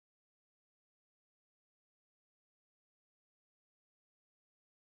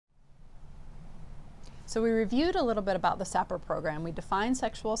So we reviewed a little bit about the SAPR program. We defined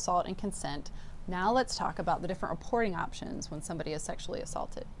sexual assault and consent. Now let's talk about the different reporting options when somebody is sexually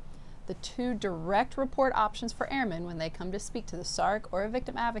assaulted. The two direct report options for airmen when they come to speak to the SARC or a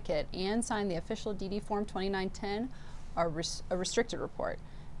victim advocate and sign the official DD Form 2910 are a restricted report.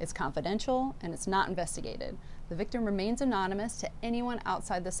 It's confidential and it's not investigated. The victim remains anonymous to anyone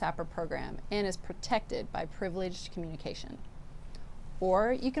outside the SAPR program and is protected by privileged communication.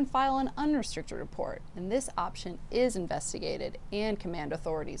 Or you can file an unrestricted report, and this option is investigated and command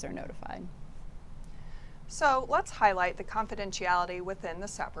authorities are notified. So let's highlight the confidentiality within the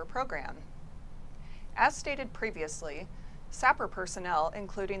SAPR program. As stated previously, SAPR personnel,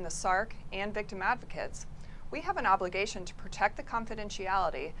 including the SARC and victim advocates, we have an obligation to protect the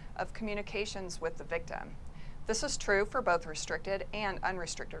confidentiality of communications with the victim. This is true for both restricted and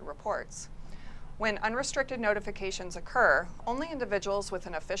unrestricted reports. When unrestricted notifications occur, only individuals with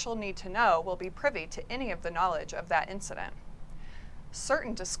an official need to know will be privy to any of the knowledge of that incident.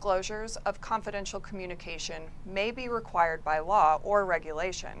 Certain disclosures of confidential communication may be required by law or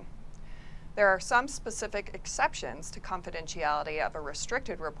regulation. There are some specific exceptions to confidentiality of a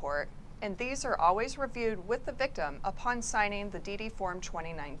restricted report, and these are always reviewed with the victim upon signing the DD Form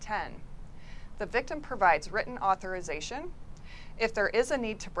 2910. The victim provides written authorization. If there is a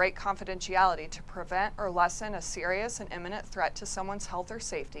need to break confidentiality to prevent or lessen a serious and imminent threat to someone's health or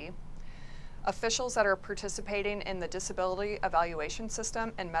safety, officials that are participating in the disability evaluation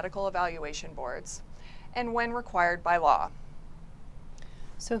system and medical evaluation boards, and when required by law.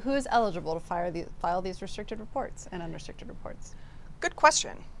 So who is eligible to file these restricted reports and unrestricted reports? Good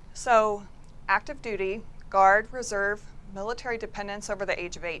question. So active duty, Guard, Reserve, military dependents over the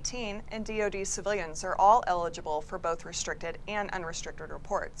age of 18, and DoD civilians are all eligible for both restricted and unrestricted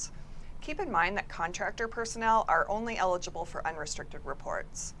reports. Keep in mind that contractor personnel are only eligible for unrestricted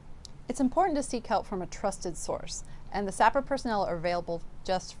reports. It's important to seek help from a trusted source, and the SAPR personnel are available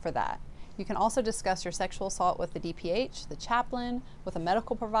just for that. You can also discuss your sexual assault with the DPH, the chaplain, with a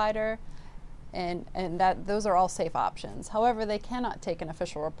medical provider, and those are all safe options. However, they cannot take an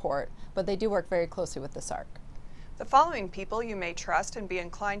official report, but they do work very closely with the SARC. The following people you may trust and be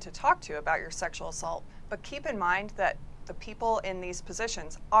inclined to talk to about your sexual assault, but keep in mind that the people in these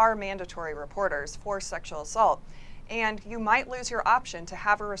positions are mandatory reporters for sexual assault, and you might lose your option to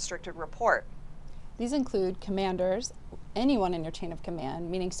have a restricted report. These include commanders, anyone in your chain of command,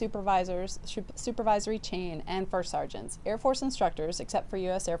 meaning supervisors, supervisory chain, and first sergeants, Air Force instructors, except for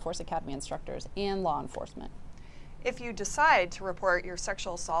U.S. Air Force Academy instructors, and law enforcement. If you decide to report your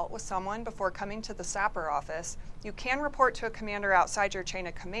sexual assault with someone before coming to the SAPR office, you can report to a commander outside your chain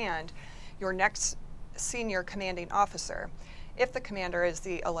of command, your next senior commanding officer, if the commander is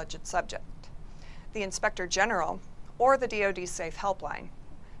the alleged subject, the Inspector General, or the DoD Safe Helpline.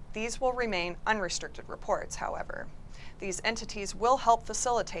 These will remain unrestricted reports, however. These entities will help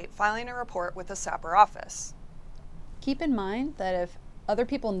facilitate filing a report with the SAPR office. Keep in mind that if other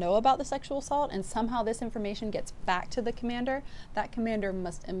people know about the sexual assault and somehow this information gets back to the commander, that commander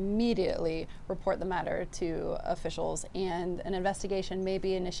must immediately report the matter to officials, and an investigation may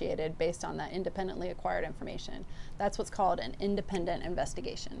be initiated based on that independently acquired information. That's what's called an independent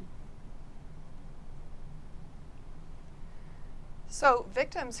investigation. So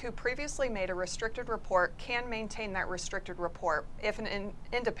victims who previously made a restricted report can maintain that restricted report if an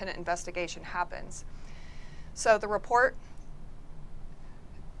independent investigation happens. So the report,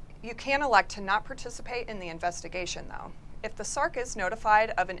 you can elect to not participate in the investigation though. If the SARC is notified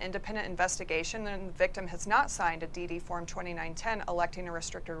of an independent investigation and the victim has not signed a DD Form 2910 electing a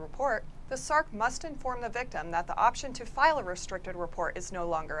restricted report, the SARC must inform the victim that the option to file a restricted report is no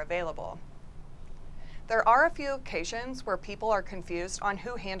longer available. There are a few occasions where people are confused on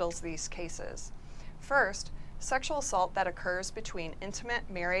who handles these cases. First, sexual assault that occurs between intimate,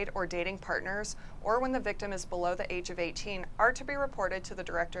 married, or dating partners, or when the victim is below the age of 18, are to be reported to the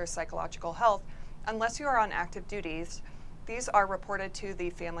Director of Psychological Health unless you are on active duties. These are reported to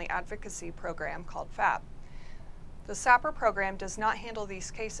the Family Advocacy Program called FAP. The SAPR program does not handle these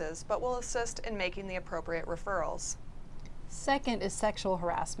cases, but will assist in making the appropriate referrals. Second is sexual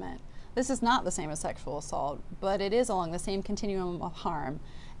harassment. This is not the same as sexual assault, but it is along the same continuum of harm,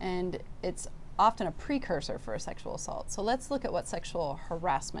 and it's often a precursor for a sexual assault. So let's look at what sexual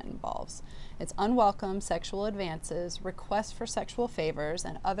harassment involves. It's unwelcome sexual advances, requests for sexual favors,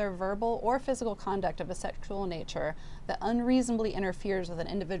 and other verbal or physical conduct of a sexual nature that unreasonably interferes with an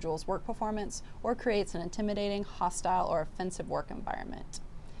individual's work performance or creates an intimidating, hostile, or offensive work environment.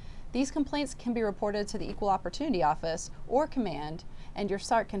 These complaints can be reported to the Equal Opportunity Office or Command, and your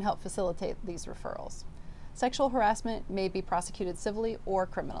SARC can help facilitate these referrals. Sexual harassment may be prosecuted civilly or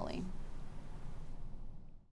criminally.